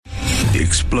The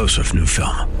explosive new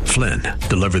film, Flynn,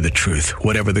 deliver the truth,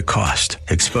 whatever the cost.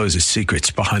 Exposes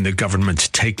secrets behind the government's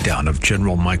takedown of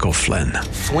General Michael Flynn.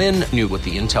 Flynn knew what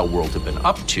the intel world had been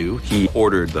up to. He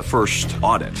ordered the first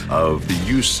audit of the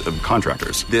use of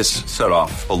contractors. This set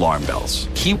off alarm bells.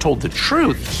 He told the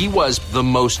truth. He was the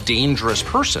most dangerous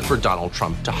person for Donald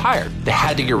Trump to hire. They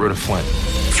had to get rid of Flynn.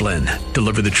 Flynn,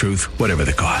 deliver the truth, whatever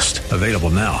the cost. Available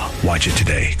now. Watch it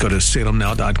today. Go to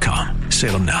salemnow.com.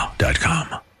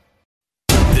 salemnow.com.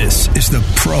 This is the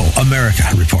Pro America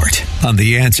Report on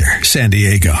The Answer San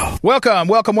Diego.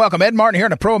 Welcome. Ed Martin here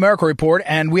on the Pro America Report,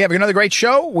 and we have another great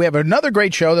show.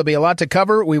 There'll be a lot to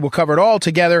cover. We will cover it all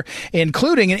together,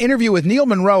 including an interview with Neil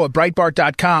Monroe of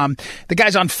Breitbart.com. The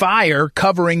guy's on fire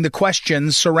covering the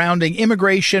questions surrounding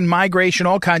immigration, migration,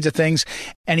 all kinds of things.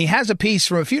 And he has a piece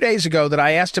from a few days ago that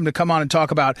I asked him to come on and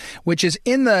talk about, which is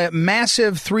in the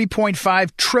massive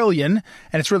 $3.5 trillion,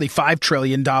 and it's really $5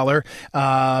 trillion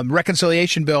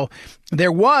reconciliation bill.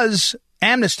 There was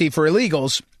amnesty for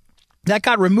illegals. That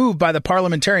got removed by the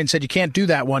parliamentarian, said you can't do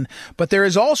that one. But there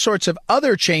is all sorts of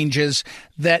other changes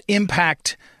that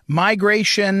impact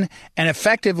migration and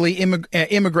effectively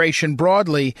immigration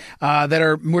broadly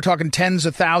we're talking tens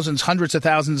of thousands, hundreds of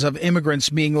thousands of immigrants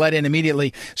being let in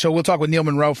immediately. So we'll talk with Neil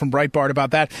Monroe from Breitbart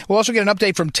about that. We'll also get an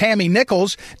update from Tammy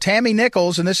Nichols. Tammy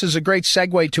Nichols, and this is a great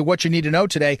segue to what you need to know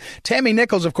today. Tammy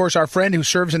Nichols, of course, our friend who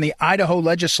serves in the Idaho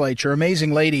legislature,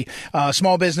 amazing lady,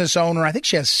 small business owner. I think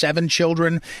she has 7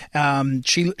 children.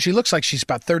 She looks like she's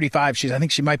about 35. I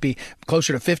think she might be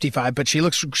closer to 55, but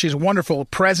she's a wonderful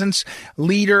presence,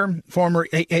 leader, former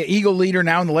Eagle leader,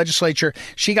 now in the legislature.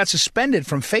 She got suspended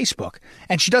from Facebook,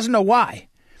 and she doesn't know why.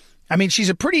 I mean, she's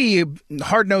a pretty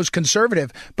hard-nosed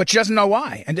conservative, but she doesn't know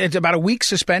why. And it's about a week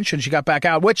suspension. She got back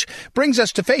out, which brings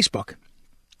us to Facebook.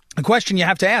 The question you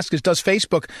have to ask is, does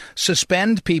Facebook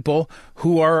suspend people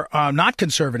who are not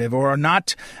conservative or are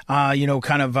not, on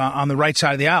the right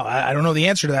side of the aisle? I don't know the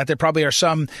answer to that. There probably are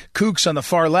some kooks on the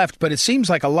far left, but it seems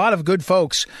like a lot of good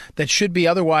folks that should be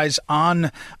otherwise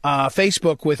on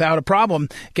Facebook without a problem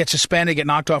get suspended, get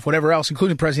knocked off, whatever else,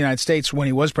 including the President of the United States when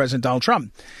he was President Donald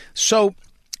Trump. So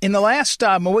in the last,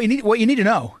 what you need to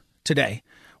know today,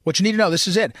 this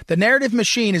is it. The narrative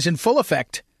machine is in full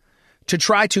effect to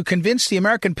try to convince the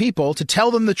American people to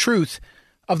tell them the truth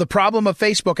of the problem of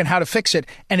Facebook and how to fix it.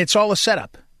 And it's all a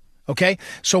setup. Okay?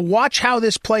 So watch how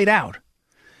this played out.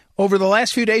 Over the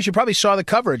last few days, you probably saw the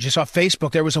coverage. You saw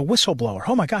Facebook. There was a whistleblower.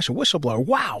 Oh, my gosh, a whistleblower.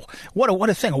 Wow. What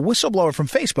a thing. A whistleblower from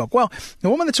Facebook. Well, the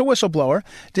woman that's a whistleblower,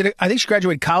 I think she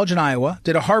graduated college in Iowa,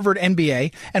 did a Harvard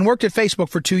MBA, and worked at Facebook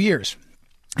for 2 years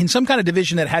in some kind of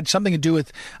division that had something to do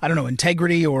with, I don't know,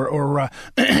 integrity or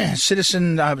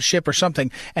citizenship or something.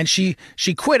 And she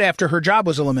quit after her job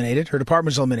was eliminated. Her department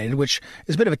was eliminated, which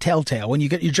is a bit of a telltale. When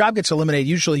your job gets eliminated,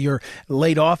 usually you're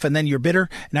laid off and then you're bitter.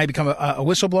 And now you become a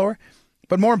whistleblower.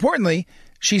 But more importantly,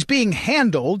 she's being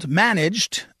handled,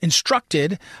 managed,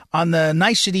 instructed on the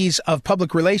niceties of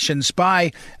public relations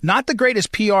by not the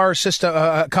greatest PR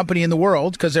system, company in the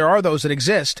world, because there are those that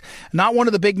exist, not one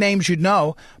of the big names you'd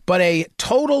know, but a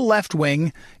total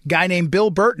left-wing guy named Bill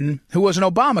Burton, who was an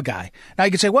Obama guy. Now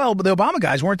you could say, well, but the Obama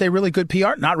guys, weren't they really good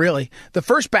PR? Not really. The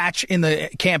first batch in the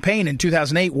campaign in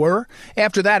 2008 were.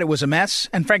 After that, it was a mess.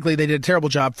 And frankly, they did a terrible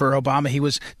job for Obama. He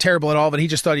was terrible at all, but he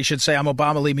just thought he should say, I'm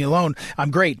Obama, leave me alone.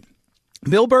 I'm great.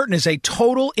 Bill Burton is a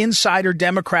total insider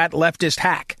Democrat leftist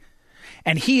hack.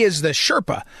 And he is the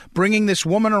Sherpa bringing this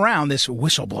woman around, this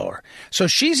whistleblower. So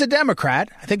she's a Democrat.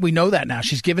 I think we know that now.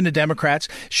 She's given to Democrats.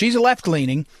 She's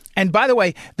left-leaning. And by the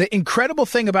way, the incredible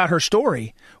thing about her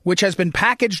story, which has been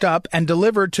packaged up and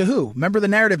delivered to who? Remember the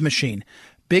narrative machine.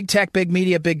 Big tech, big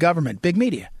media, big government, big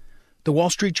media. The Wall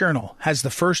Street Journal has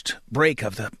the first break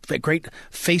of the great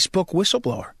Facebook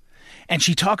whistleblower. And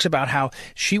she talks about how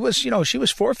she was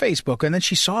for Facebook. And then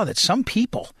she saw that some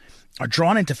people are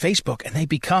drawn into Facebook and they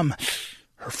become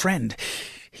her friend.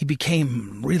 He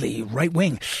became really right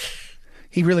wing.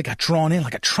 He really got drawn in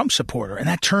like a Trump supporter. And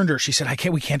that turned her. She said,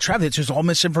 we can't travel. This is all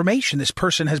misinformation. This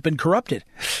person has been corrupted.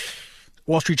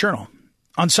 Wall Street Journal.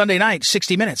 On Sunday night,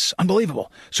 60 Minutes.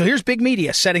 Unbelievable. So here's big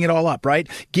media setting it all up, right?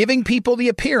 Giving people the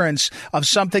appearance of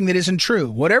something that isn't true.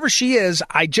 Whatever she is,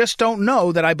 I just don't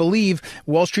know that I believe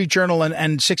Wall Street Journal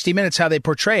and 60 Minutes, how they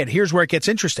portray it. Here's where it gets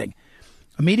interesting.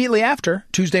 Immediately after,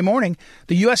 Tuesday morning,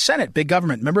 the U.S. Senate, big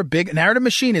government. Remember, big narrative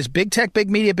machine is big tech, big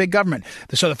media, big government.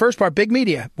 So the first part, big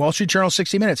media, Wall Street Journal,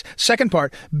 60 Minutes. Second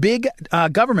part, big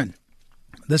government.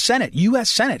 The Senate, U.S.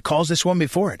 Senate, calls this woman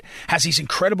before it, has these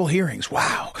incredible hearings.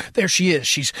 Wow, there she is.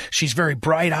 She's very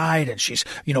bright-eyed, and she's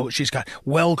got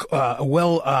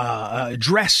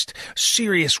dressed,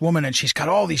 serious woman, and she's got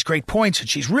all these great points, and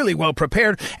she's really well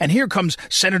prepared. And here comes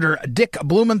Senator Dick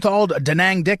Blumenthal, Da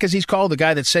Nang Dick, as he's called, the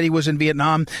guy that said he was in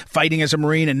Vietnam fighting as a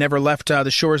Marine and never left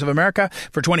the shores of America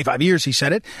for 25 years. He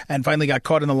said it, and finally got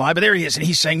caught in the lie. But there he is, and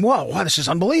he's saying, wow, this is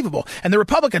unbelievable. And the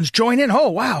Republicans join in. Oh,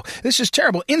 wow, this is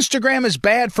terrible. Instagram is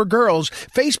bad for girls.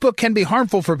 Facebook can be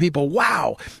harmful for people.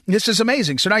 Wow, this is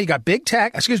amazing. So now you got big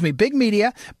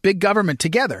media, big government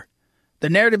together. The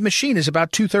narrative machine is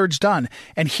about 2/3 done.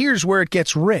 And here's where it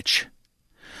gets rich.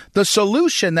 The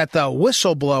solution that the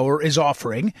whistleblower is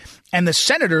offering, and the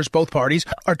senators, both parties,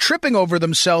 are tripping over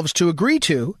themselves to agree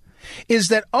to, is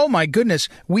that, oh my goodness,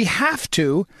 we have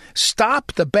to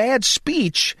stop the bad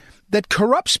speech that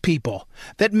corrupts people,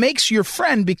 that makes your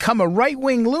friend become a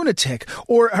right-wing lunatic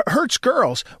or hurts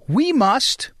girls. We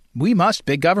must,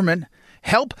 big government,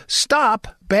 help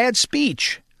stop bad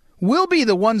speech. We'll be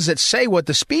the ones that say what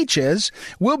the speech is.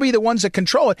 We'll be the ones that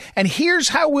control it. And here's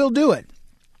how we'll do it.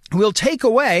 We'll take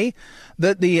away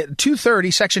the 230,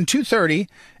 Section 230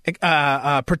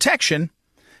 protection,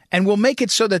 and we'll make it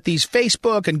so that these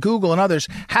Facebook and Google and others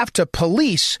have to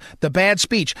police the bad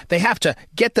speech. They have to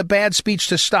get the bad speech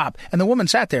to stop. And the woman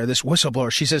sat there, this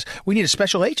whistleblower. She says, we need a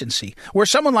special agency where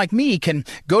someone like me can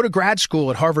go to grad school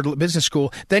at Harvard Business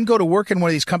School, then go to work in one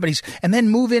of these companies, and then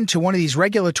move into one of these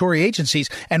regulatory agencies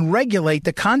and regulate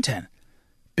the content.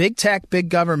 Big tech, big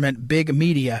government, big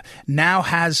media now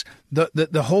has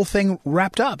the whole thing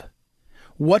wrapped up.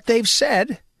 What they've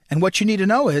said, and what you need to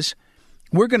know is,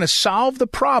 we're going to solve the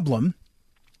problem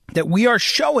that we are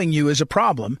showing you is a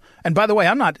problem. And by the way,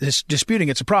 I'm not disputing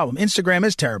it's a problem. Instagram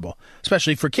is terrible,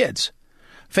 especially for kids.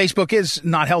 Facebook is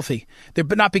not healthy,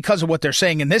 but not because of what they're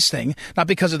saying in this thing, not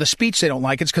because of the speech they don't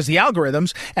like. It's because the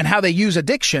algorithms and how they use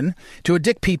addiction to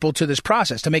addict people to this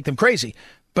process, to make them crazy.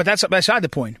 But that's beside the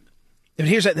point. And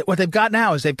here's what they've got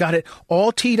now is they've got it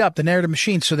all teed up, the narrative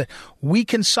machine, so that we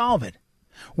can solve it.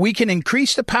 We can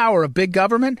increase the power of big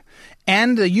government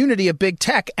and the unity of big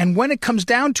tech. And when it comes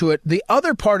down to it, the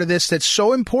other part of this that's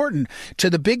so important to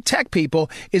the big tech people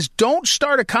is don't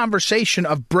start a conversation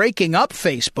of breaking up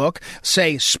Facebook,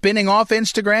 say spinning off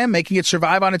Instagram, making it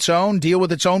survive on its own, deal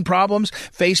with its own problems,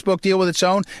 Facebook deal with its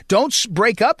own. Don't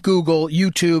break up Google,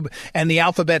 YouTube, and the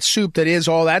alphabet soup that is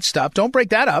all that stuff. Don't break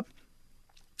that up.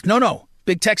 No.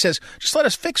 Big tech says, just let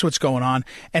us fix what's going on.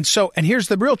 And here's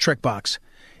the real trick box.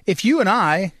 If you and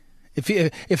I,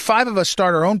 if five of us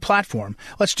start our own platform,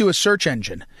 let's do a search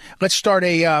engine. Let's start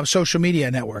a social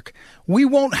media network. We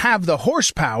won't have the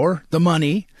horsepower, the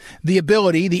money, the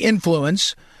ability, the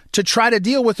influence to try to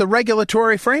deal with the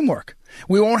regulatory framework.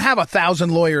 We won't have 1,000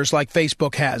 lawyers like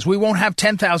Facebook has. We won't have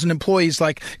 10,000 employees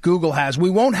like Google has. We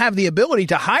won't have the ability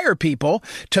to hire people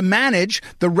to manage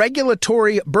the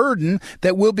regulatory burden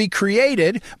that will be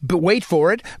created, but wait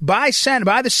for it, by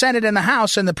the Senate and the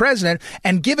House and the President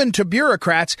and given to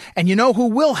bureaucrats. And you know who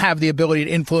will have the ability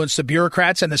to influence the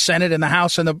bureaucrats and the Senate and the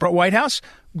House and the White House?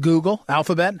 Google,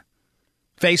 Alphabet,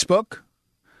 Facebook,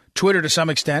 Twitter to some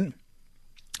extent.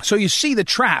 So you see the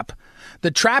trap. The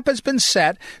trap has been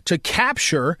set to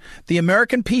capture the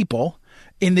American people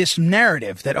in this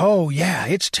narrative that, oh, yeah,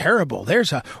 it's terrible.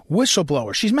 There's a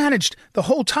whistleblower. She's managed the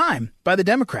whole time by the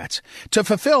Democrats to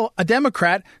fulfill a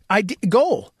Democrat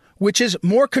goal, which is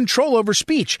more control over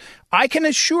speech. I can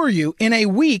assure you in a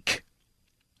week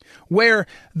where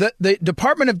the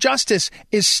Department of Justice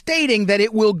is stating that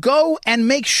it will go and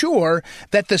make sure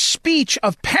that the speech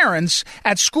of parents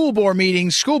at school board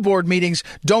meetings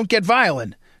don't get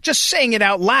violent. Just saying it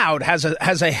out loud has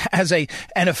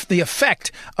the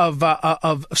effect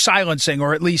of silencing,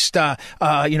 or at least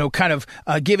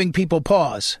giving people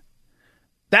pause.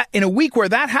 That in a week where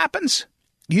that happens,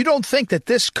 you don't think that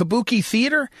this kabuki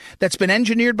theater that's been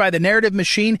engineered by the narrative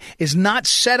machine is not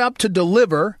set up to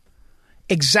deliver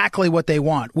exactly what they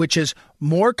want, which is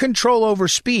more control over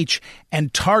speech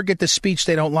and target the speech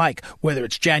they don't like, whether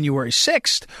it's January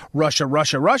 6th,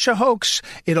 Russia hoax,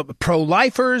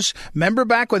 pro-lifers. Remember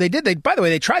back what they did? By the way,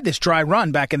 they tried this dry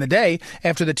run back in the day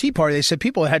after the Tea Party. They said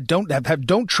people had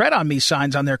don't tread on me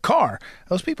signs on their car.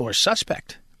 Those people are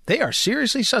suspect. They are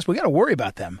seriously suspect. We got to worry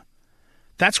about them.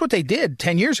 That's what they did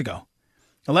 10 years ago,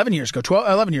 11 years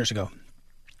ago.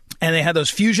 And they had those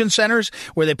fusion centers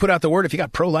where they put out the word, if you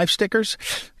got pro-life stickers,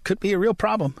 could be a real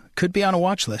problem, could be on a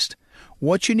watch list.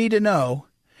 What you need to know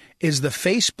is the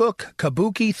Facebook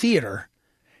kabuki theater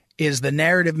is the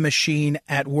narrative machine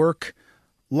at work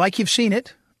like you've seen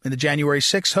it in the January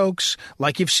 6th hoax,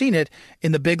 like you've seen it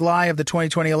in the big lie of the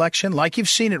 2020 election, like you've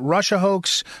seen it Russia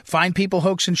hoax, Find People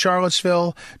hoax in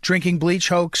Charlottesville, drinking bleach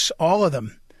hoax, all of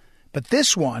them. But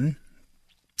this one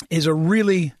is a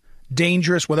really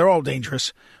dangerous, well, they're all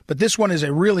dangerous, but this one is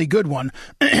a really good one,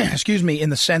 excuse me, in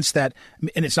the sense that,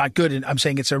 and it's not good, I'm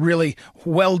saying it's a really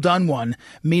well done one,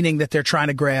 meaning that they're trying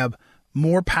to grab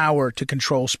more power to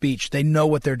control speech. They know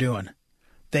what they're doing.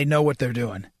 They know what they're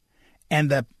doing. And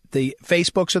the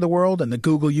Facebooks of the world and the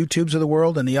Google YouTubes of the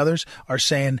world and the others are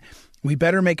saying, we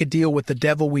better make a deal with the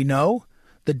devil we know,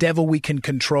 the devil we can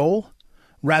control,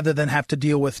 rather than have to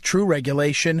deal with true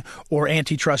regulation or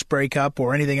antitrust breakup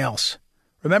or anything else.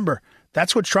 Remember,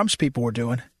 that's what Trump's people were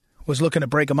doing, was looking to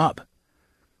break them up.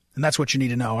 And that's what you need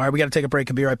to know. All right, we got to take a break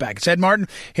and be right back. It's Ed Martin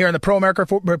here on the Pro America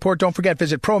Report. Don't forget,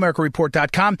 visit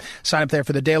proamericareport.com. Sign up there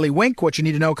for the Daily Wink. What you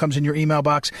need to know comes in your email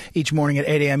box each morning at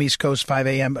 8 a.m. East Coast, 5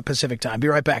 a.m. Pacific time. Be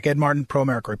right back. Ed Martin, Pro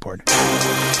America Report.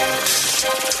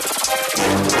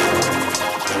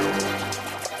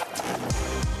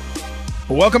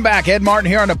 Welcome back. Ed Martin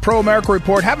here on the Pro America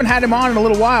Report. Haven't had him on in a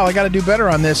little while. I got to do better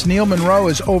on this. Neil Monroe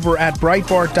is over at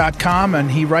Breitbart.com, and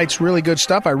he writes really good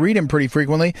stuff. I read him pretty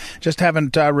frequently. Just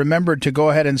haven't remembered to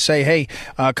go ahead and say, hey,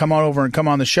 come on over and come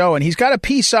on the show. And he's got a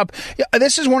piece up.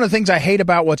 This is one of the things I hate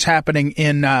about what's happening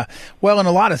in a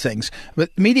lot of things.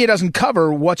 But media doesn't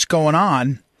cover what's going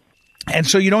on. And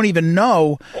so you don't even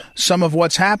know some of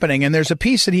what's happening. And there's a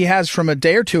piece that he has from a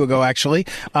day or two ago, actually.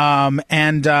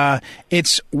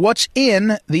 It's what's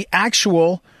in the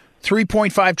actual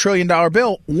 $3.5 trillion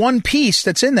bill. One piece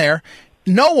that's in there,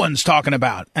 no one's talking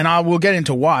about. And we'll get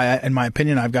into why. In my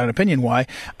opinion, I've got an opinion why.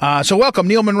 So welcome,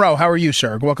 Neil Monroe. How are you,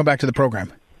 sir? Welcome back to the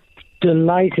program.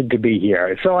 Delighted to be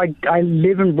here. So I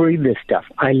live and breathe this stuff.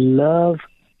 I love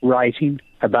writing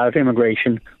about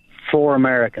immigration for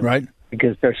Americans. Right.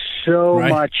 Because there's so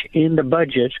much in the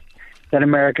budget that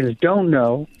Americans don't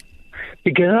know,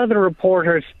 because other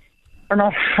reporters are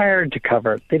not hired to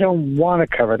cover it. They don't want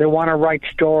to cover it. They want to write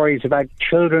stories about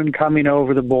children coming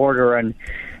over the border and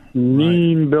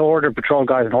mean border patrol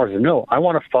guys and horses. No, I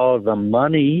want to follow the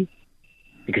money,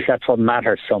 because that's what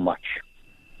matters so much.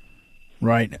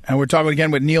 Right. And we're talking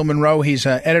again with Neil Monroe. He's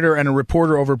an editor and a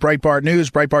reporter over at Breitbart News,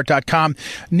 Breitbart.com.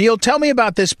 Neil, tell me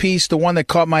about this piece, the one that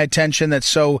caught my attention that's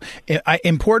so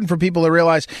important for people to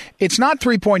realize. It's not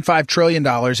 $3.5 trillion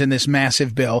in this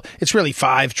massive bill. It's really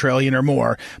 $5 trillion or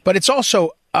more. But it's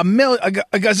also a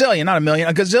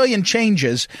gazillion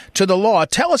changes to the law.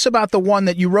 Tell us about the one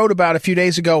that you wrote about a few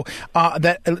days ago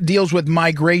that deals with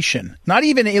migration. Not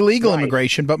even illegal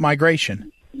immigration, but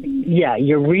migration. Yeah,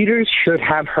 your readers should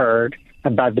have heard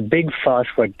about the big fuss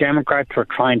where Democrats were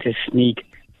trying to sneak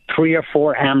 3 or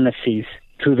 4 amnesties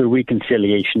through the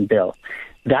reconciliation bill.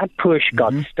 That push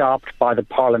got stopped by the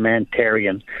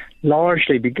parliamentarian,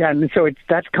 largely began. So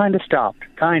that's kind of stopped,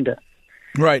 kind of.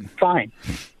 Right. Fine.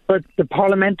 But the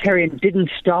parliamentarian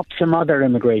didn't stop some other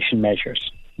immigration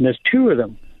measures. And there's 2 of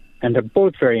them, and they're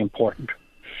both very important.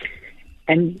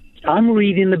 And I'm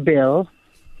reading the bill,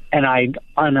 and I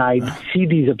see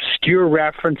these obscure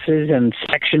references and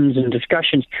sections and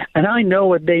discussions, and I know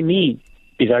what they mean,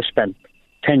 because I've spent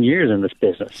 10 years in this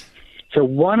business. So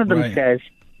one of them says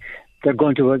they're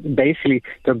going to accelerate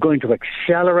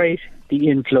the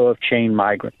inflow of chain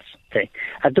migrants. Okay.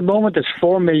 At the moment, there's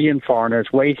 4 million foreigners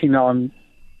waiting on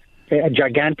a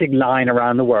gigantic line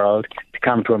around the world to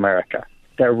come to America.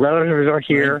 Their relatives are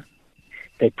here. Right.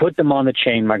 They put them on the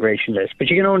chain migration list,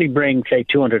 but you can only bring, say,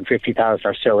 250,000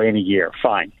 or so in a year.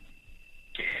 Fine.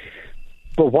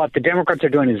 But what the Democrats are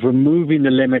doing is removing the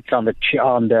limits on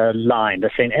the line.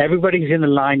 They're saying everybody who's in the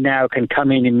line now can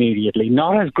come in immediately,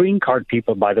 not as green card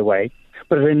people, by the way,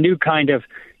 but as a new kind of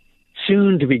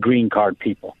soon-to-be green card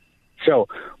people. So,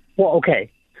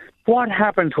 what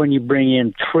happens when you bring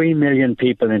in 3 million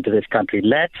people into this country?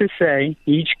 Let's just say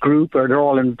each group, or they're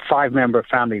all in 5-member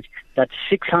families, that's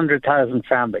 600,000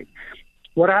 families.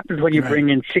 What happens when you bring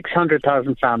in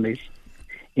 600,000 families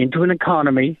into an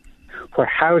economy where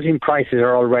housing prices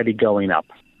are already going up?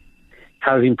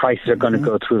 Housing prices are going to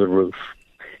go through the roof.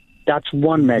 That's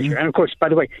one measure. And of course, by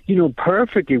the way, you know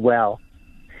perfectly well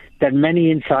that many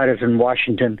insiders in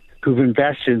Washington who've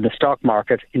invested in the stock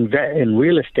market, in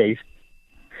real estate,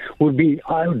 would be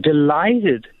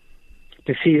delighted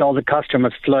to see all the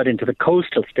customers flood into the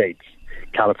coastal states,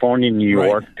 California, New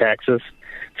York, Texas,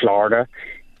 Florida.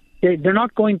 They're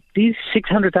not going, these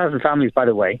 600,000 families, by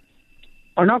the way,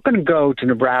 are not going to go to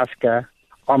Nebraska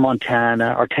or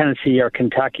Montana or Tennessee or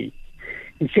Kentucky.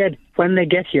 Instead, when they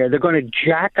get here, they're going to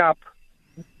jack up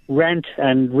rent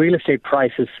and real estate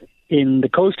prices in the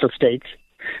coastal states.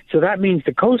 So that means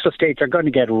the coastal states are going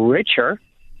to get richer,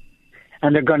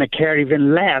 And they're going to care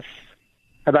even less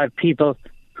about people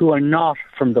who are not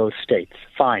from those states.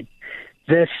 Fine.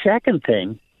 The second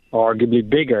thing, arguably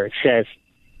bigger, says,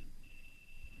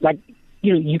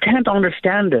 you can't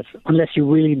understand this unless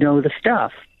you really know the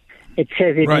stuff. It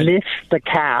says it lifts the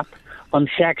cap on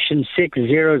Section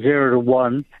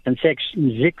 6001 and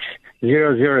Section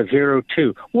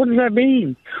 60002. What does that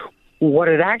mean? What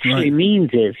it actually means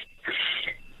is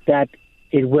that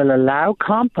it will allow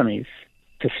companies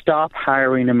to stop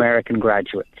hiring American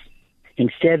graduates.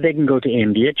 Instead, they can go to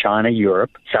India, China,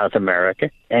 Europe, South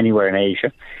America, anywhere in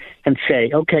Asia, and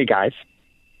say, okay, guys,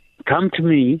 come to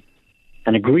me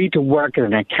and agree to work as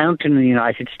an accountant in the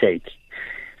United States.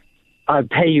 I'll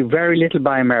pay you very little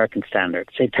by American standards,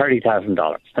 say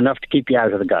 $30,000, enough to keep you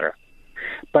out of the gutter.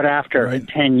 But after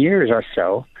 10 years or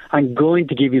so, I'm going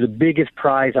to give you the biggest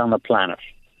prize on the planet,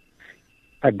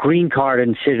 a green card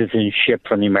and citizenship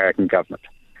from the American government.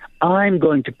 I'm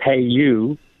going to pay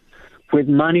you with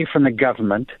money from the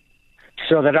government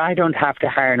so that I don't have to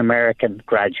hire an American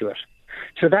graduate.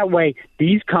 So that way,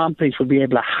 these companies will be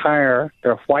able to hire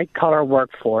their white-collar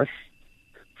workforce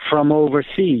from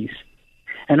overseas.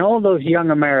 And all those young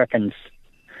Americans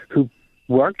who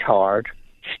worked hard,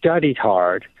 studied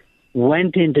hard,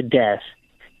 went into debt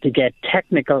to get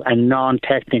technical and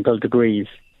non-technical degrees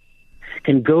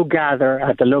can go gather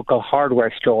at the local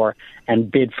hardware store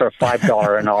and bid for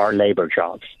 $5 an hour labor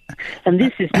jobs. And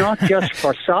this is not just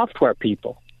for software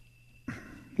people,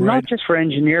 not just for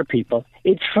engineer people.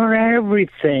 It's for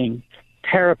everything.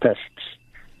 Therapists,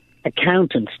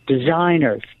 accountants,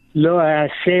 designers,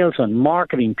 salesmen,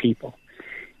 marketing people.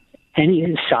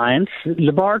 Any science,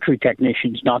 laboratory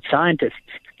technicians, not scientists.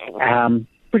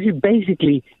 But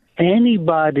basically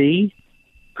anybody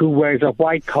who wears a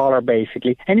white collar,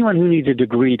 basically anyone who needs a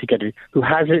degree to get it, who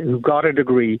got a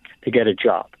degree to get a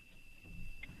job.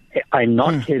 I'm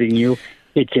not kidding you.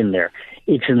 It's in there.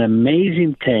 It's an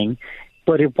amazing thing.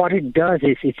 But what it does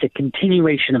is it's a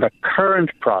continuation of a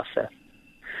current process.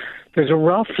 There's a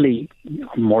roughly,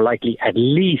 more likely at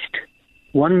least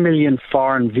 1 million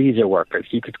foreign visa workers,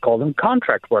 you could call them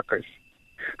contract workers,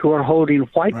 who are holding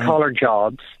white-collar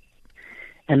jobs,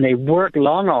 and they work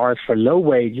long hours for low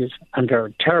wages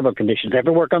under terrible conditions. They have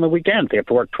to work on the weekend. They have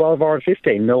to work 12 hours this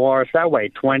day, no hours that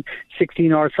way,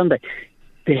 16 hours Sunday.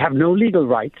 They have no legal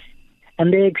rights,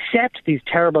 and they accept these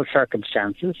terrible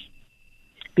circumstances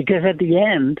because at the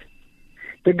end,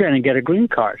 they're going to get a green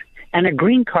card. And a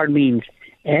green card means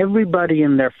everybody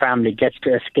in their family gets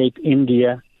to escape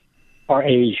India or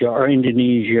Asia or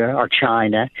Indonesia or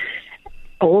China.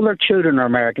 All their children are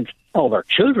Americans. All their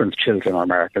children's children are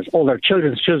Americans. All their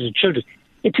children's children's children.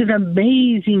 It's an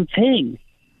amazing thing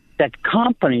that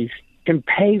companies can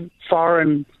pay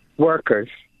foreign workers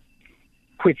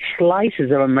with slices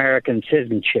of American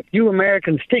citizenship. You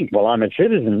Americans think, well, I'm a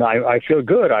citizen. I feel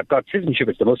good. I've got citizenship.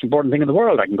 It's the most important thing in the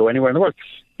world. I can go anywhere in the world.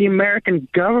 The American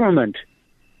government,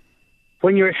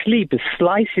 when you're asleep, is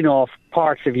slicing off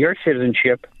parts of your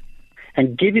citizenship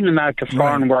and giving them out to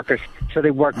foreign workers so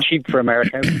they work cheap for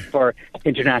America, for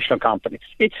international companies.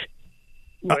 It's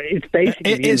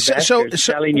basically the investors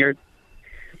selling your...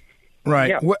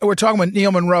 Right. Yeah. We're talking with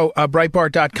Neil Munro,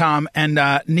 Breitbart.com. And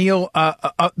Neil,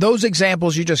 those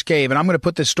examples you just gave, and I'm going to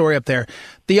put this story up there.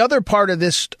 The other part of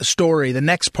this story, the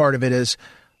next part of it is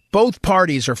both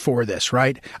parties are for this,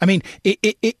 right? I mean,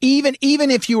 even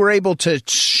if you were able to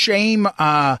shame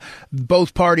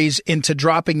both parties into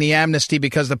dropping the amnesty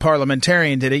because the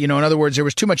parliamentarian did it, in other words, there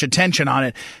was too much attention on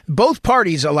it. Both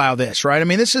parties allow this, right? I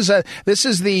mean, this is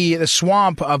the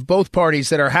swamp of both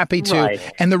parties that are happy to,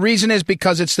 right. And the reason is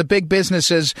because it's the big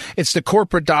businesses, it's the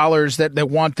corporate dollars that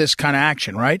want this kind of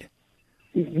action, right?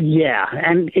 Yeah,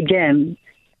 and again,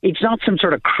 it's not some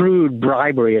sort of crude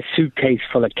bribery, a suitcase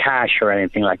full of cash or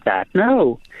anything like that.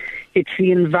 No, it's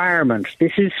the environment.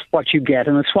 This is what you get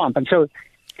in the swamp. And so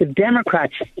the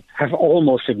Democrats have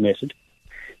almost admitted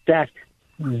that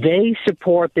they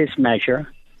support this measure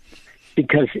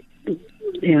because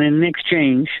in an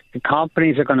exchange, the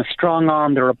companies are going to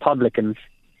strong-arm the Republicans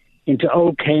into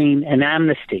okaying an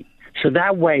amnesty. So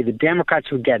that way the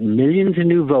Democrats would get millions of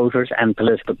new voters and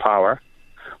political power,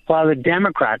 while the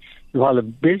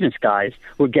business guys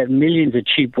would get millions of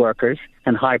cheap workers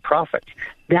and high profits.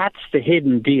 That's the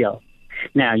hidden deal.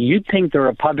 Now, you'd think the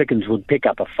Republicans would pick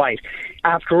up a fight.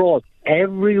 After all,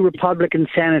 every Republican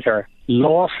senator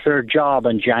lost their job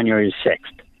on January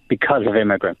 6th because of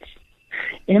immigrants.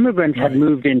 Immigrants had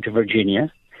moved into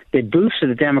Virginia. They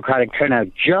boosted the Democratic turnout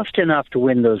just enough to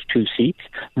win those 2 seats.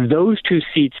 Those 2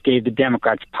 seats gave the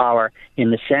Democrats power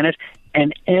in the Senate.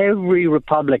 And every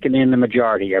Republican in the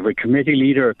majority, every committee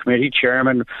leader, committee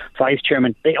chairman, vice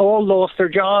chairman, they all lost their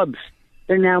jobs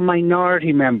They're now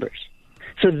minority members.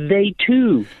 So they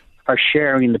too are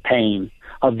sharing the pain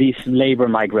of this labor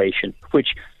migration,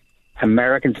 which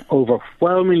Americans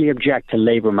overwhelmingly object to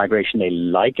labor migration. They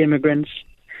like immigrants.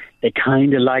 They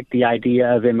kind of like the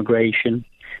idea of immigration.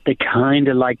 They kind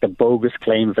of like the bogus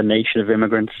claim of a nation of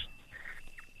immigrants.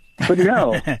 But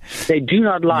no, they do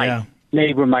not like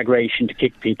labor migration to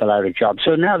kick people out of jobs.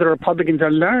 So now the Republicans are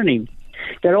learning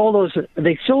that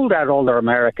they sold out all their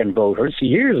American voters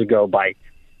years ago by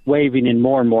waving in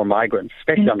more and more migrants,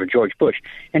 especially under George Bush.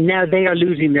 And now they are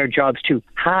losing their jobs too.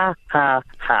 Ha, ha,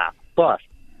 ha. But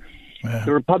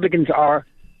the Republicans are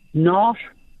not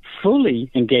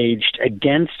fully engaged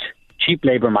against cheap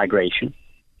labor migration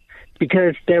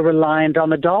because they're reliant on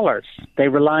the dollars.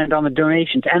 They're reliant on the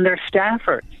donations. And their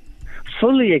staffers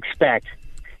fully expect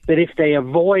that if they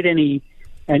avoid and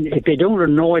if they don't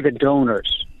annoy the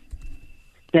donors,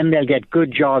 then they'll get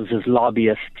good jobs as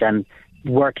lobbyists and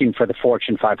working for the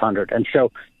Fortune 500. And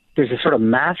so there's a sort of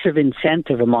massive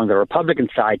incentive among the Republican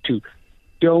side to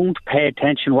don't pay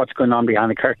attention to what's going on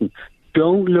behind the curtain.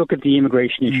 Don't look at the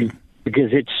immigration issue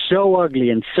because it's so ugly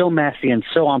and so messy and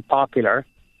so unpopular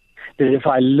that if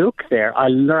I look there,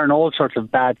 I'll learn all sorts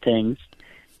of bad things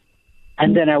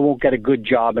and then I won't get a good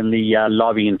job in the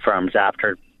lobbying firms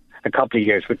after a couple of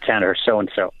years with Senator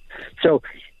so-and-so. So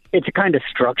it's a kind of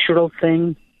structural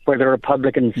thing where the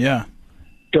Republicans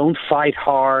don't fight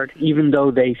hard, even though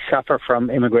they suffer from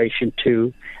immigration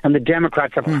too. And the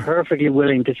Democrats are perfectly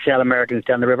willing to sell Americans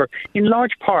down the river, in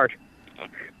large part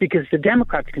because the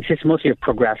Democrats consist mostly of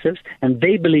progressives, and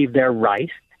they believe they're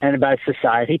right and about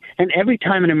society. And every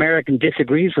time an American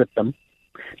disagrees with them,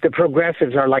 the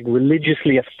progressives are like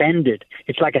religiously offended.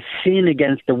 It's like a sin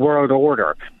against the world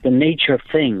order, the nature of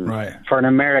things, for an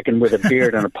American with a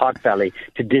beard and a potbelly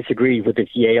to disagree with this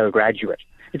Yale graduate.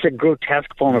 It's a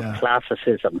grotesque form of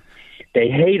classicism. They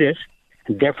hate it,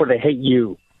 and therefore they hate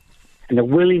you. And they're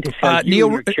willing to send you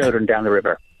and your children down the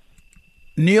river.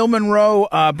 Neil Munro,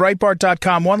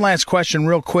 Breitbart.com. One last question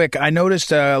real quick. I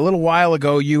noticed a little while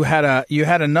ago you had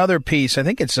another piece. I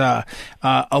think it's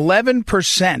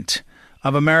 11%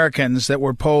 of Americans that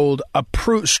were polled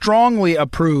strongly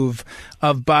approve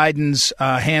of Biden's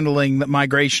handling the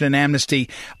migration and amnesty.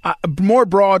 More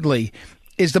broadly,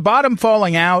 is the bottom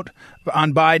falling out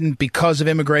on Biden because of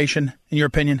immigration, in your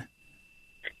opinion?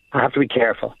 I have to be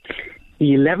careful. The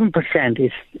 11%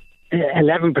 is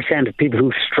 11% of people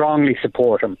who strongly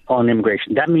support him on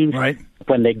immigration. That means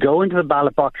when they go into the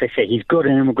ballot box, they say, he's good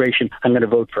on immigration, I'm going to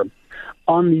vote for him.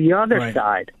 On the other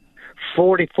side,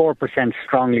 44%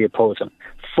 strongly oppose him.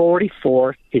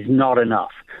 44 is not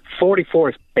enough.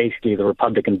 44 is basically the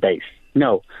Republican base.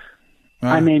 No,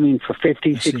 I'm aiming for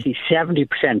 50, 60,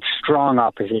 70% strong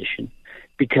opposition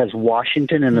because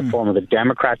Washington, in the form of the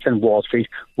Democrats and Wall Street,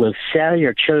 will sell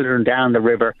your children down the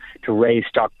river to raise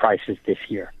stock prices this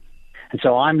year. And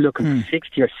so I'm looking for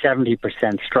 60 or 70%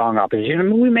 strong opposition. I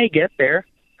mean, we may get there.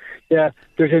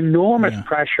 There's enormous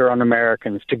pressure on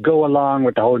Americans to go along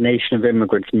with the whole nation of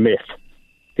immigrants myth.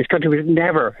 This country was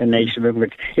never a nation of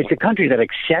immigrants. It's a country that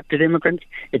accepted immigrants.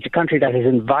 It's a country that has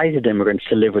invited immigrants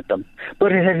to live with them.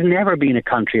 But it has never been a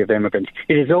country of immigrants.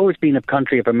 It has always been a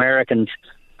country of Americans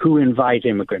who invite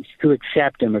immigrants, who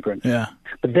accept immigrants.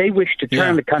 But they wish to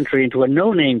turn the country into a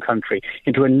no-name country,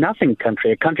 into a nothing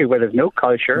country, a country where there's no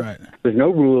culture, there's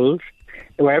no rules,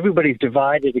 where everybody's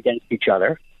divided against each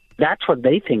other. That's what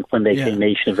they think when they say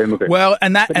nation of immigrants. Well,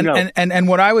 and that and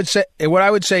what I would say,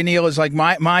 Neil, is like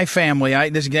my family.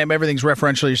 Everything's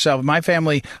referential to yourself. My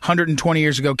family, 120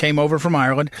 years ago, came over from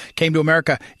Ireland, came to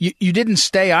America. You didn't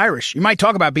stay Irish. You might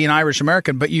talk about being Irish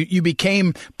American, but you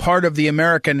became part of the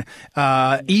American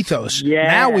ethos.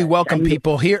 Now we welcome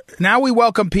people here.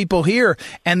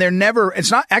 And they're never.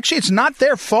 It's not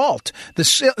their fault.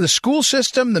 The school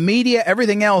system, the media,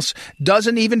 everything else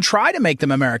doesn't even try to make them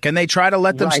American. They try to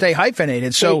let them stay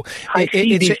hyphenated. So people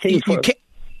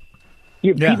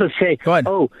say,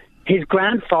 "Oh, his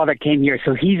grandfather came here,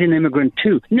 so he's an immigrant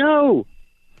too." No,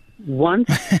 once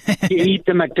you eat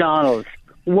the McDonald's,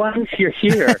 once you're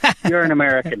here, you're an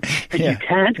American, and you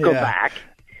can't go back.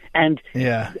 And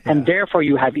therefore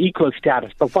you have equal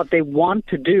status. But what they want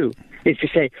to do is to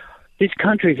say, this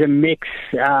country is a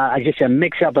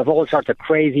mix up of all sorts of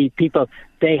crazy people.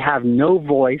 They have no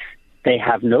voice. They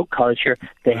have no culture.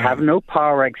 They have no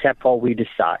power except what we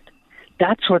decide.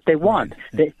 That's what they want.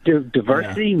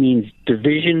 Diversity means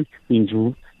division, means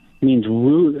rule,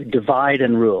 divide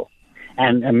and rule.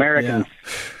 And Americans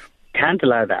can't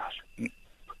allow that.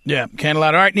 Yeah, can't allow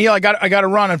it. All right, Neil, I got to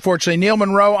run, unfortunately. Neil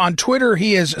Munro on Twitter.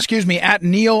 He is, at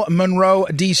Neil Munro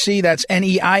DC. That's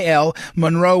Neil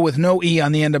Munro with no E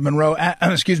on the end of Munro. At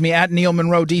Neil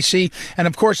Munro DC. And,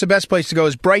 of course, the best place to go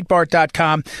is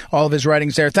Breitbart.com. All of his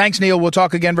writings there. Thanks, Neil. We'll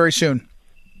talk again very soon.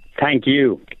 Thank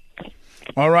you.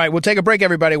 All right, we'll take a break,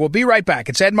 everybody. We'll be right back.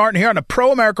 It's Ed Martin here on the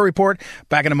Pro America Report.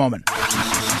 Back in a moment.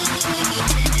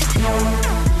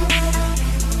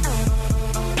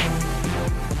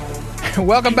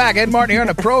 Welcome back. Ed Martin here on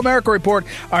the Pro America Report.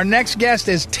 Our next guest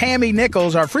is Tammy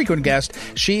Nichols, our frequent guest.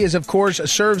 She is, of course,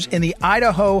 serves in the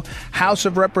Idaho House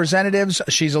of Representatives.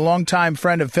 She's a longtime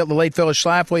friend of the late Phyllis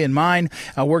Schlafly and mine,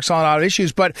 works on a lot of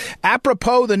issues. But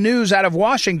apropos the news out of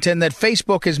Washington that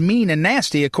Facebook is mean and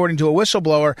nasty, according to a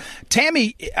whistleblower,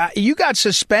 Tammy, you got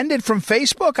suspended from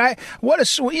Facebook.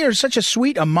 You're such a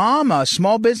sweet mom, a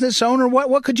small business owner.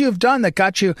 What could you have done that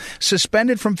got you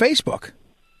suspended from Facebook?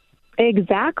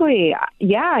 Exactly.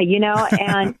 Yeah,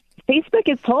 and Facebook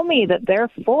has told me that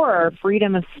they're for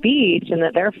freedom of speech and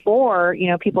that they're for,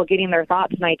 people getting their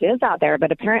thoughts and ideas out there,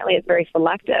 but apparently it's very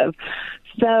selective.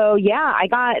 So, yeah, I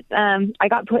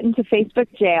got put into Facebook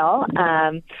jail.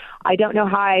 I don't know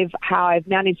how I've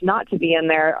managed not to be in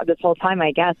there this whole time,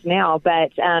 I guess now.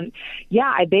 But,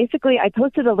 I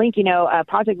posted a link.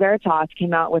 Project Veritas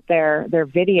came out with their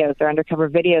videos, their undercover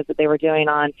videos that they were doing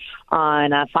on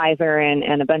Pfizer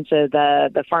and a bunch of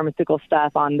the pharmaceutical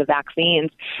stuff on the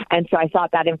vaccines. And so I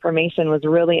thought that information was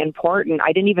really important.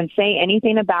 I didn't even say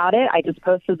anything about it. I just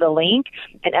posted the link,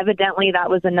 and evidently that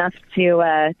was enough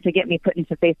to get me put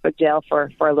into Facebook jail for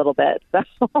a little bit. So,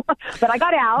 but I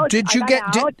got out.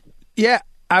 Yeah,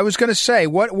 I was going to say,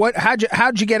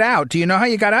 how'd you get out? Do you know how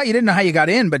you got out? You didn't know how you got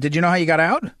in, but did you know how you got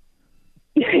out?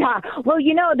 Yeah. Well,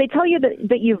 they tell you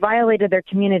that you violated their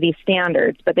community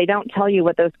standards, but they don't tell you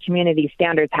what those community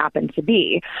standards happen to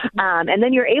be. And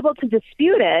then you're able to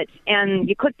dispute it, and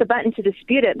you click the button to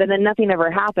dispute it, but then nothing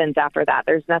ever happens after that.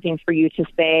 There's nothing for you to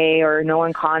say, or no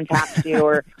one contacts you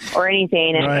or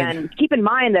anything. And, right. And keep in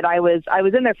mind that I was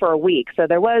in there for a week, so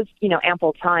there was,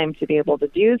 ample time to be able to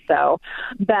do so.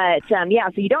 But, so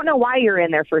you don't know why you're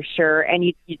in there for sure,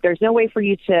 and there's no way for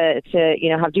you to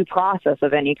have due process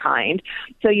of any kind.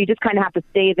 So you just kind of have to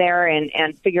stay there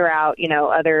and figure out,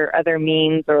 other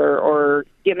means or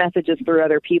get messages through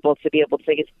other people to be able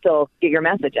to still get your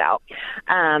message out.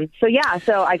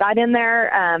 So I got in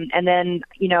there, and then,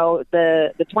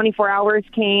 the 24 hours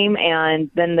came,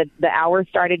 and then the hours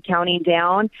started counting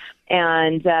down.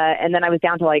 And then I was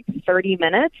down to like 30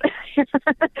 minutes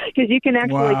because you can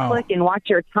actually click and watch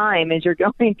your time as you're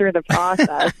going through the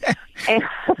process. And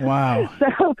wow.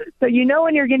 So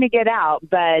when you're going to get out,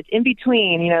 but in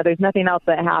between, there's nothing else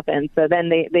that happens. So then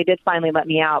they did finally let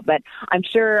me out, but I'm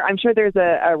sure there's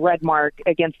a red mark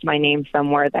against my name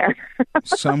somewhere there.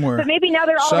 Somewhere. But maybe now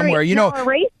they're all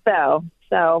erased though.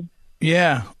 So.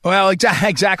 Yeah, well,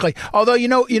 exactly. Although,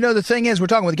 the thing is, we're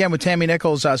talking with Tammy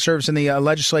Nichols, serves in the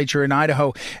legislature in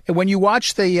Idaho. When you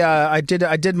watch I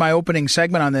did my opening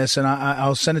segment on this, and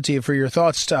I'll send it to you for your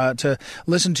thoughts to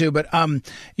listen to. But,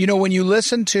 when you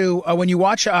listen to, when you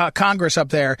watch Congress up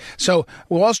there, so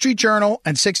Wall Street Journal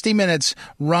and 60 Minutes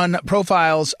run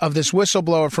profiles of this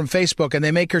whistleblower from Facebook, and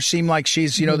they make her seem like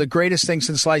she's, the greatest thing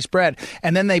since sliced bread.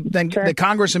 And then the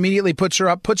Congress immediately puts her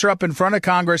up in front of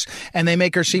Congress, and they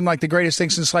make her seem like the greatest thing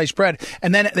since sliced bread.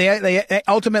 And then they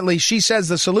ultimately, she says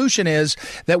the solution is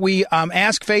that we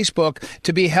ask Facebook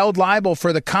to be held liable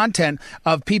for the content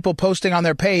of people posting on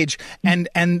their page, and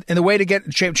the way to get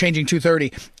changing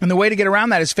 230, and the way to get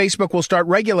around that is Facebook will start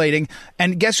regulating,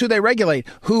 and guess who they regulate?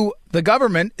 Who the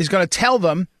government is going to tell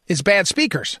them is bad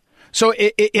speakers. So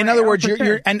in other words,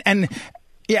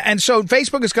 and so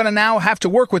Facebook is going to now have to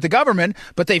work with the government,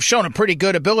 but they've shown a pretty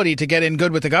good ability to get in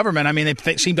good with the government. I mean,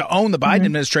 they seem to own the Biden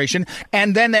administration,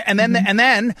 and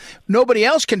then nobody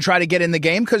else can try to get in the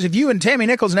game, because if you and Tammy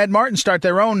Nichols and Ed Martin start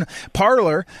their own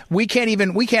parlor, we can't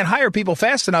hire people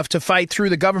fast enough to fight through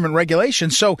the government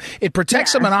regulations. So it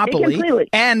protects a monopoly,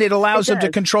 and it allows them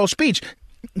to control speech,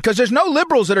 because there's no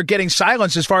liberals that are getting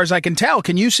silenced as far as I can tell.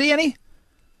 Can you see any?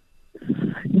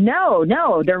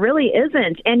 No, there really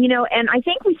isn't. And, and I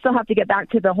think we still have to get back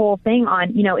to the whole thing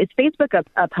on, is Facebook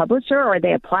a publisher or are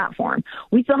they a platform?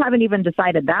 We still haven't even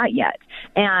decided that yet.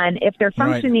 And if they're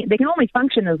functioning, they can only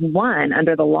function as one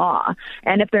under the law.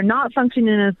 And if they're not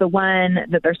functioning as the one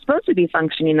that they're supposed to be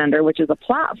functioning under, which is a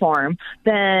platform,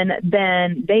 then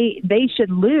they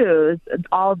should lose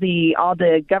all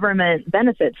the government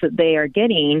benefits that they are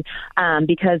getting,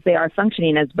 because they are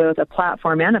functioning as both a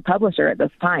platform and a publisher at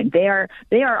this time. They are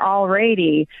are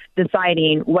already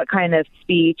deciding what kind of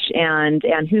speech and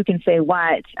who can say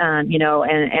what,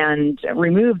 and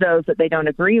remove those that they don't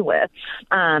agree with.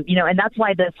 And that's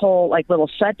why this whole little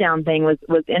shutdown thing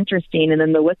was interesting. And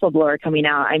then the whistleblower coming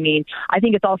out. I mean, I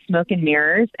think it's all smoke and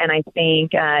mirrors. And I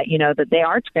think, that they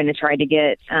are going to try to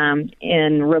get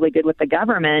in really good with the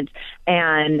government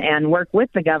and work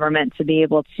with the government to be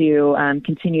able to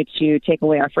continue to take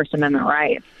away our First Amendment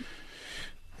rights.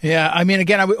 Yeah, I mean,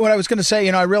 again, what I was going to say,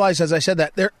 I realized as I said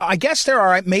that I guess there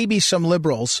are maybe some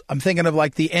liberals. I'm thinking of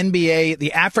the NBA,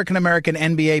 the African American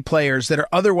NBA players that are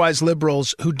otherwise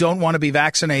liberals who don't want to be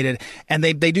vaccinated, and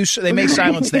they may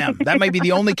silence them. That may be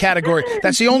the only category.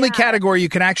 That's the only category you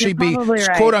can actually be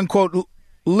quote unquote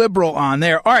liberal on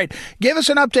there. All right, give us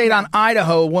an update on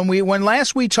Idaho. When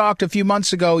last we talked a few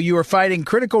months ago, you were fighting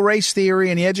critical race theory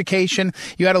in the education.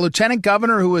 You had a lieutenant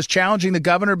governor who was challenging the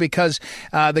governor because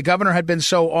the governor had been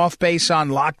so off base on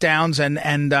lockdowns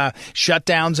and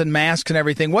shutdowns and masks and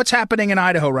everything. What's happening in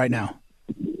Idaho right now?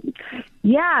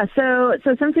 Yeah, so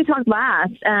since we talked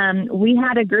last, we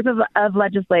had a group of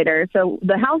legislators. So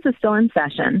the House is still in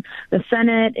session. The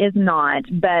Senate is not,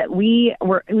 but we've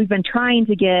been trying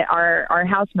to get our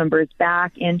House members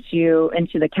back into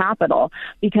the Capitol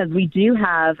because we do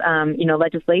have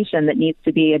legislation that needs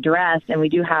to be addressed, and we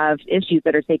do have issues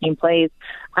that are taking place,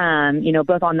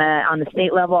 both on the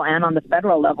state level and on the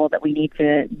federal level that we need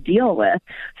to deal with.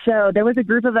 So there was a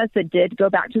group of us that did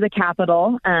go back to the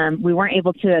Capitol. We weren't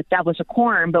able to establish a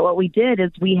quorum, but what we did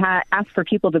is we asked for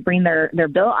people to bring their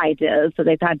bill ideas that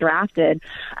they've had drafted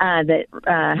that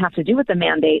have to do with the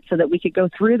mandate so that we could go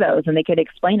through those and they could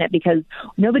explain it, because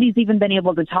nobody's even been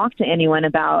able to talk to anyone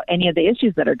about any of the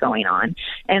issues that are going on.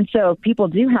 And so people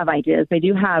do have ideas. They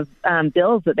do have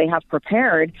bills that they have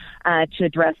prepared to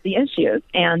address the issues.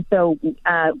 And so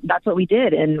that's what we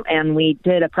did. And we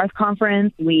did a press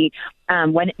conference. We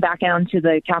went back onto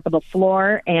the Capitol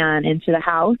floor and into the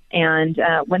House and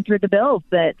went through the bills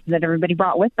that everybody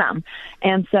brought with them.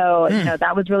 And so,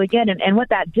 that was really good. And what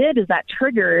that did is that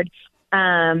triggered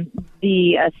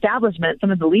the establishment,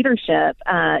 some of the leadership,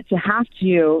 to have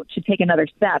to take another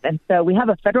step. And so we have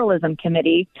a federalism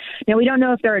committee. Now, we don't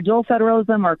know if they're a dual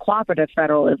federalism or cooperative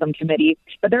federalism committee,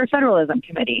 but they're a federalism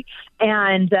committee.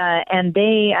 And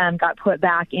they got put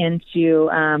back into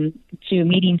to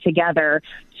meeting together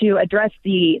to address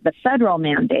the federal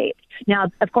mandate.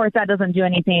 Now, of course, that doesn't do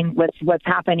anything with what's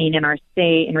happening in our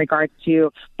state in regards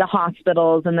to the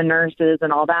hospitals and the nurses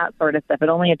and all that sort of stuff. It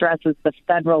only addresses the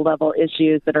federal level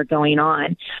issues that are going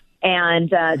on. And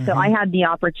so I had the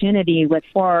opportunity with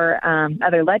 4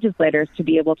 other legislators to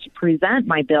be able to present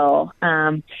my bill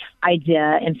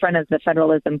idea in front of the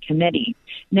Federalism Committee.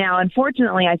 Now,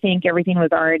 unfortunately, I think everything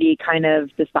was already kind of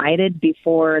decided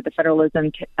before the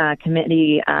Federalism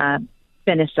Committee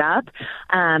finished up.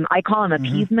 I call them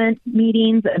appeasement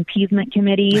meetings, appeasement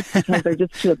committees, because they're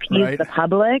just to appease the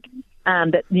public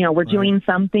that, we're doing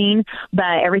something,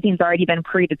 but everything's already been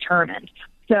predetermined.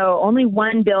 So only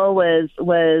one bill was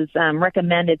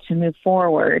recommended to move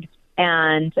forward,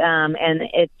 and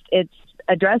it's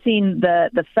addressing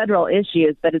the federal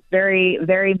issues, but it's very,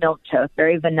 very milquetoast,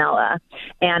 very vanilla,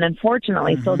 and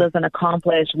unfortunately still doesn't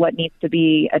accomplish what needs to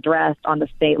be addressed on the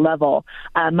state level.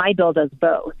 My bill does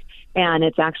both. And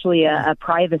it's actually a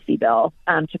privacy bill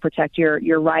to protect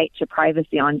your right to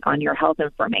privacy on your health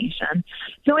information.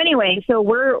 So anyway,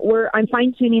 I'm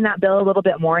fine tuning that bill a little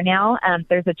bit more now.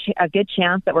 There's a good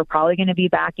chance that we're probably going to be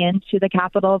back into the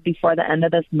Capitol before the end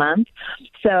of this month.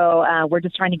 So we're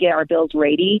just trying to get our bills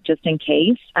ready just in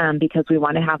case, because we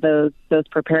want to have those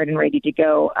prepared and ready to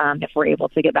go if we're able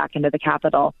to get back into the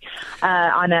Capitol.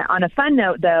 On a fun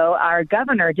note, though, our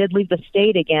governor did leave the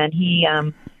state again. He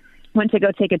went to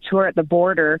go take a tour at the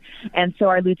border, and so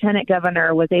our lieutenant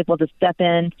governor was able to step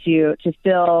in to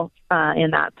fill in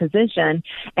that position,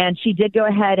 and she did go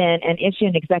ahead and issue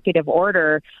an executive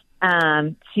order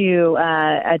to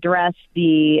address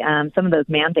some of those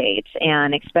mandates,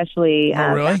 and especially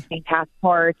vaccine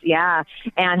passports,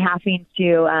 and having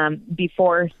to be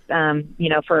forced,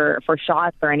 for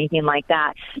shots or anything like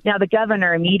that. Now, the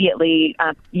governor immediately,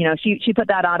 she put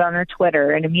that out on her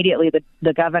Twitter, and immediately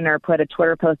the governor put a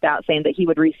Twitter post out saying that he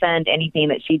would rescind anything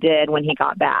that she did when he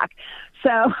got back.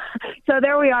 So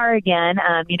there we are again.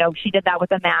 She did that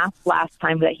with a mask last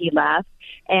time that he left.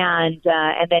 And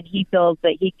then he feels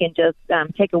that he can just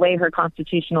take away her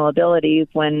constitutional abilities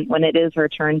when it is her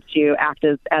turn to act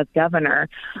as governor.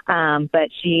 But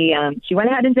she went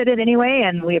ahead and did it anyway,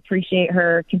 and we appreciate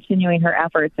her continuing her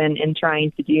efforts in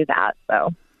trying to do that.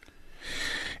 So.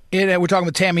 We're talking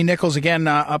with Tammy Nichols again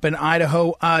up in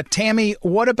Idaho. Tammy,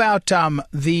 what about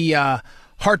the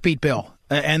heartbeat bill?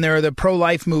 and they're the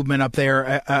pro-life movement up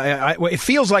there. It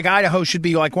feels like Idaho should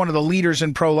be like one of the leaders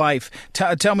in pro-life.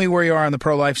 Tell me where you are on the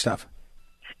pro-life stuff.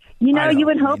 You know, you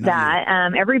would hope that.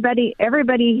 Everybody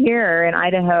here in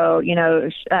Idaho,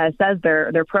 says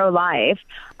they're pro-life.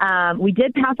 We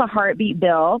did pass a heartbeat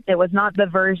bill. It was not the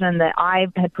version that I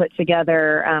had put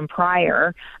together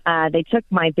prior. They took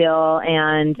my bill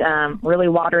and really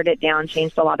watered it down,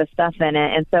 changed a lot of stuff in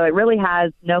it, and so it really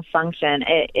has no function.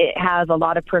 It has a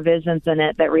lot of provisions in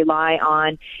it that rely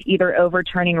on either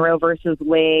overturning Roe versus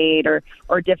Wade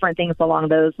or different things along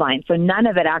those lines. So none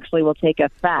of it actually will take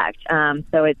effect.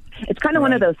 So it's kind of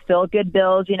one of those feel-good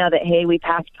bills, that, hey, we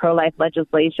passed pro-life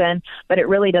legislation, but it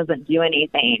really doesn't do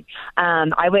anything.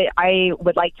 I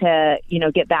would like to,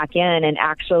 get back in and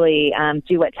actually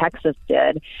do what Texas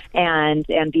did and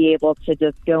be able to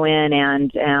just go in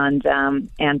and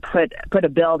put a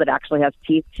bill that actually has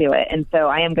teeth to it. And so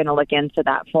I am going to look into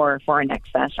that for our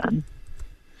next session.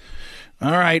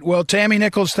 All right. Well, Tammy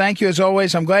Nichols, thank you as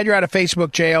always. I'm glad you're out of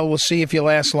Facebook jail. We'll see if you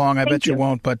last long. I bet you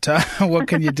won't, but what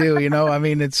can you do? I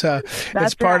mean, it's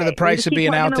part of the price of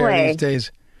being out there these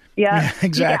days. Yeah,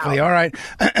 exactly. All right.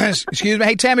 Excuse me.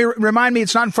 Hey, Tammy, remind me,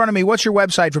 it's not in front of me. What's your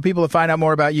website for people to find out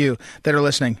more about you that are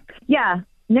listening? Yeah,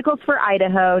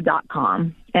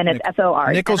 nicholsforidaho.com. And it's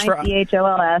FOR. NICHOLS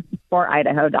for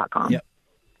Idaho.com. Yep.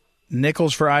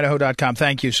 NicholsForIdaho.com.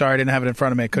 Thank you. Sorry, I didn't have it in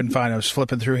front of me. I couldn't find it. I was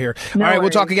flipping through here. No All right, worries.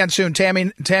 We'll talk again soon.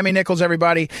 Tammy Nichols,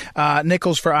 everybody.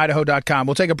 NicholsForIdaho.com.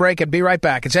 We'll take a break and be right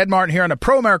back. It's Ed Martin here on the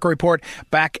Pro America Report.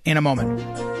 Back in a moment.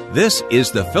 This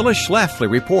is the Phyllis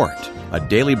Schlafly Report, a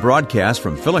daily broadcast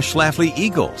from Phyllis Schlafly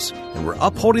Eagles. And we're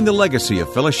upholding the legacy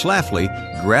of Phyllis Schlafly,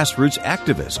 grassroots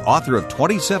activist, author of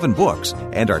 27 books,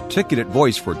 and articulate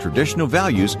voice for traditional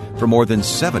values for more than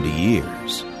 70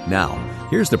 years. Now,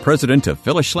 here's the president of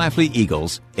Phyllis Schlafly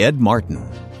Eagles, Ed Martin.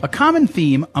 A common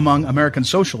theme among American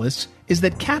socialists is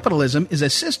that capitalism is a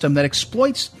system that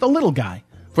exploits the little guy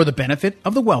for the benefit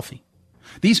of the wealthy.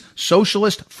 These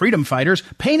socialist freedom fighters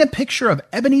paint a picture of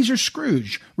Ebenezer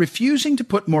Scrooge refusing to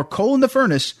put more coal in the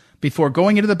furnace before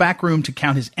going into the back room to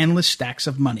count his endless stacks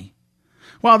of money.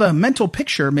 While the mental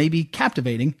picture may be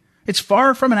captivating, it's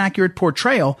far from an accurate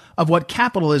portrayal of what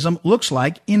capitalism looks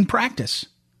like in practice.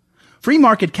 Free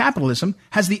market capitalism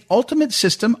has the ultimate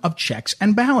system of checks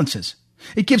and balances.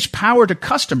 It gives power to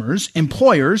customers,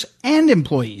 employers, and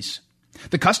employees.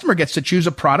 The customer gets to choose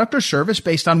a product or service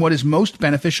based on what is most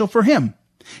beneficial for him.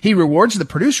 He rewards the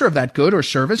producer of that good or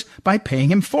service by paying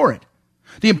him for it.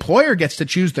 The employer gets to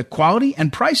choose the quality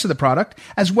and price of the product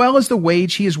as well as the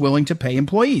wage he is willing to pay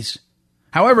employees.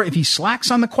 However, if he slacks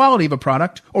on the quality of a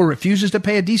product or refuses to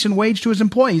pay a decent wage to his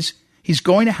employees, he's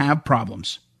going to have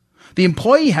problems. The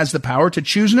employee has the power to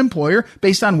choose an employer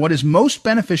based on what is most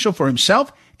beneficial for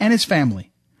himself and his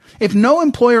family. If no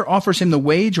employer offers him the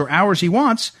wage or hours he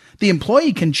wants, the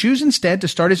employee can choose instead to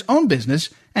start his own business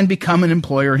and become an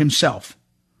employer himself.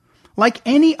 Like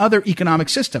any other economic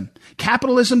system,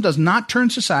 capitalism does not turn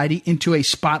society into a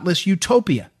spotless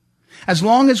utopia. As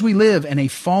long as we live in a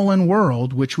fallen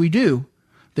world, which we do,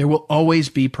 there will always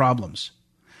be problems.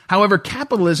 However,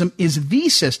 capitalism is the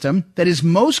system that is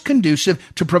most conducive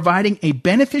to providing a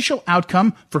beneficial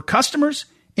outcome for customers,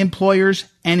 employers,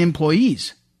 and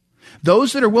employees.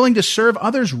 Those that are willing to serve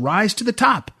others rise to the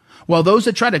top, while those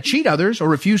that try to cheat others or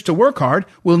refuse to work hard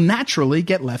will naturally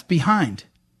get left behind.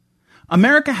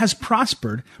 America has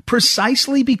prospered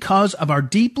precisely because of our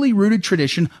deeply rooted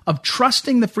tradition of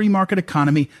trusting the free market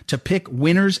economy to pick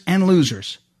winners and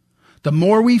losers. The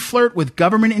more we flirt with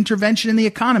government intervention in the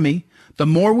economy, the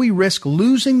more we risk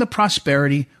losing the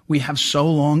prosperity we have so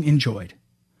long enjoyed.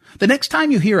 The next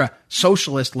time you hear a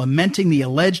socialist lamenting the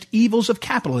alleged evils of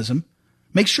capitalism,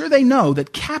 make sure they know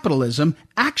that capitalism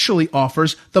actually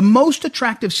offers the most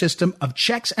attractive system of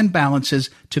checks and balances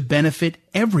to benefit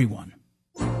everyone.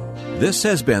 This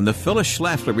has been the Phyllis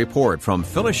Schlafly Report from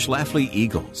Phyllis Schlafly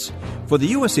Eagles. For the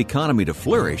U.S. economy to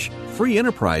flourish, free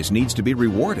enterprise needs to be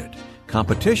rewarded.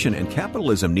 Competition and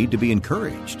capitalism need to be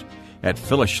encouraged. At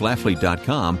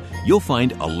phyllisschlafly.com, you'll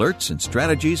find alerts and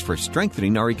strategies for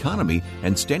strengthening our economy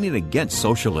and standing against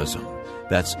socialism.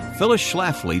 That's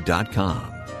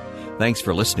phyllisschlafly.com. Thanks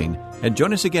for listening, and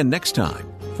join us again next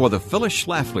time for the Phyllis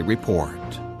Schlafly Report.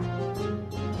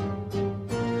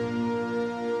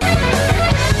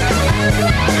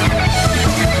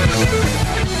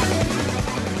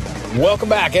 Welcome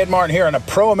back. Ed Martin here on a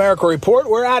Pro America Report.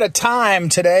 We're out of time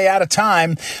today,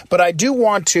 but I do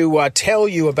want to tell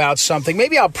you about something.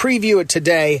 Maybe I'll preview it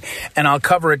today and I'll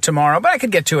cover it tomorrow, but I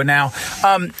could get to it now.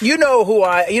 A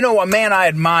man I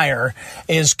admire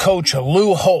is Coach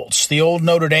Lou Holtz, the old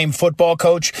Notre Dame football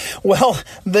coach. Well,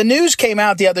 the news came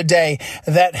out the other day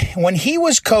that when he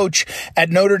was coach at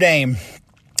Notre Dame,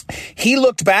 he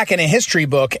looked back in a history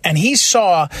book and he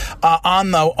saw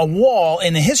on a wall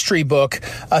in the history book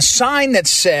a sign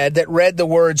that read the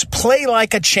words, "Play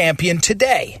like a champion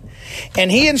today." And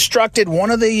he instructed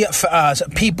one of the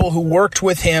people who worked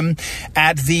with him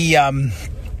at the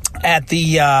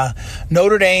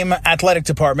Notre Dame athletic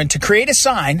department to create a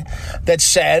sign that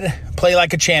said, "Play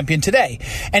like a champion today."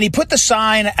 And he put the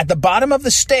sign at the bottom of the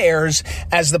stairs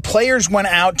as the players went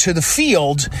out to the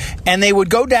field, and they would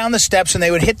go down the steps and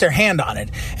they would hit their hand on it.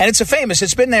 And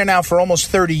it's been there now for almost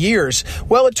 30 years.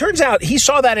 Well, it turns out he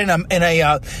saw that in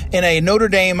a Notre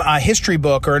Dame history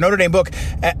book, or a Notre Dame book,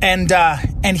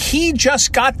 and he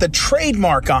just got the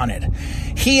trademark on it.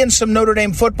 He and some Notre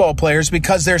Dame football players,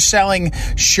 because they're selling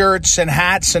shirts and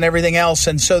hats and everything else.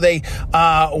 And so they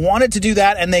wanted to do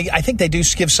that. And I think they do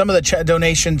give some of the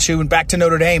donation back to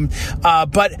Notre Dame.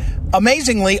 But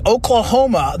amazingly,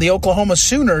 the Oklahoma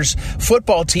Sooners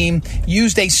football team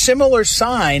used a similar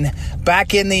sign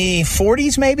back in the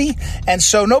 40s, maybe. And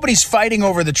so nobody's fighting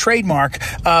over the trademark,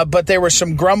 but there was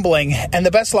some grumbling. And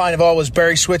the best line of all was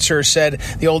Barry Switzer said,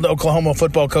 the old Oklahoma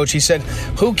football coach, he said,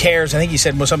 "Who cares?" I think he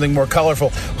said was something more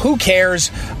colorful. "Who cares?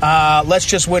 Let's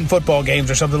just win football games,"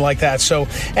 or something like that. So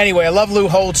anyway, I love Lou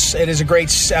Holtz. It is a great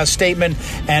statement,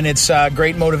 and it's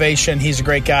great motivation. He's a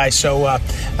great guy. So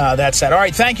that's that. All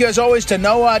right. Thank you, as always, to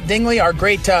Noah Dingley, our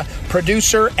great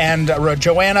producer, and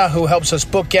Joanna, who helps us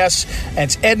book guests. And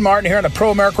it's Ed Martin here on the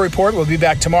Pro America Report. We'll be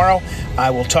back tomorrow. I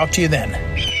will talk to you then.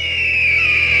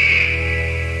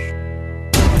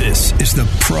 This is the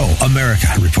Pro America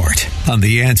Report on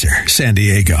The Answer San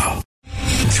Diego.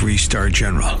 3-star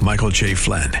General Michael J.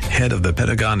 Flynn, head of the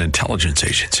Pentagon Intelligence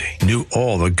Agency, knew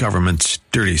all the government's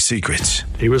dirty secrets.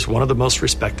 He was one of the most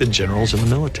respected generals in the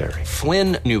military.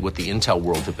 Flynn knew what the intel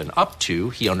world had been up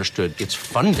to. He understood its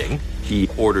funding. He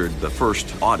ordered the first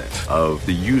audit of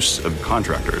the use of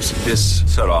contractors. This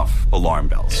set off alarm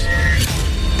bells.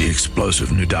 The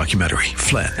explosive new documentary,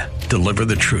 Flynn, Deliver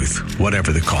the Truth,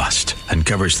 Whatever the Cost,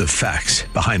 uncovers the facts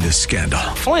behind this scandal.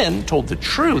 Flynn told the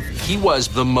truth. He was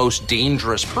the most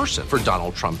dangerous person for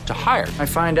Donald Trump to hire. I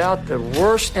find out the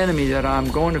worst enemy that I'm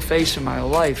going to face in my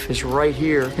life is right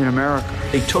here in America.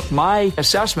 They took my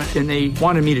assessment and they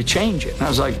wanted me to change it. And I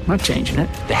was like, I'm not changing it.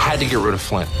 They had to get rid of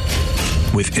Flynn.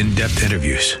 With in-depth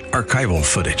interviews, archival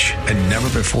footage, and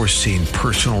never-before-seen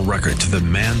personal records of the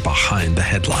man behind the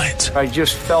headlines. I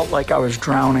just felt like I was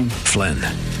drowning. Flynn,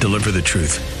 Deliver the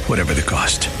Truth, Whatever the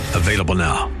Cost. Available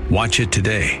now. Watch it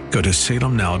today. Go to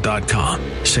salemnow.com.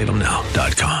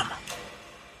 salemnow.com.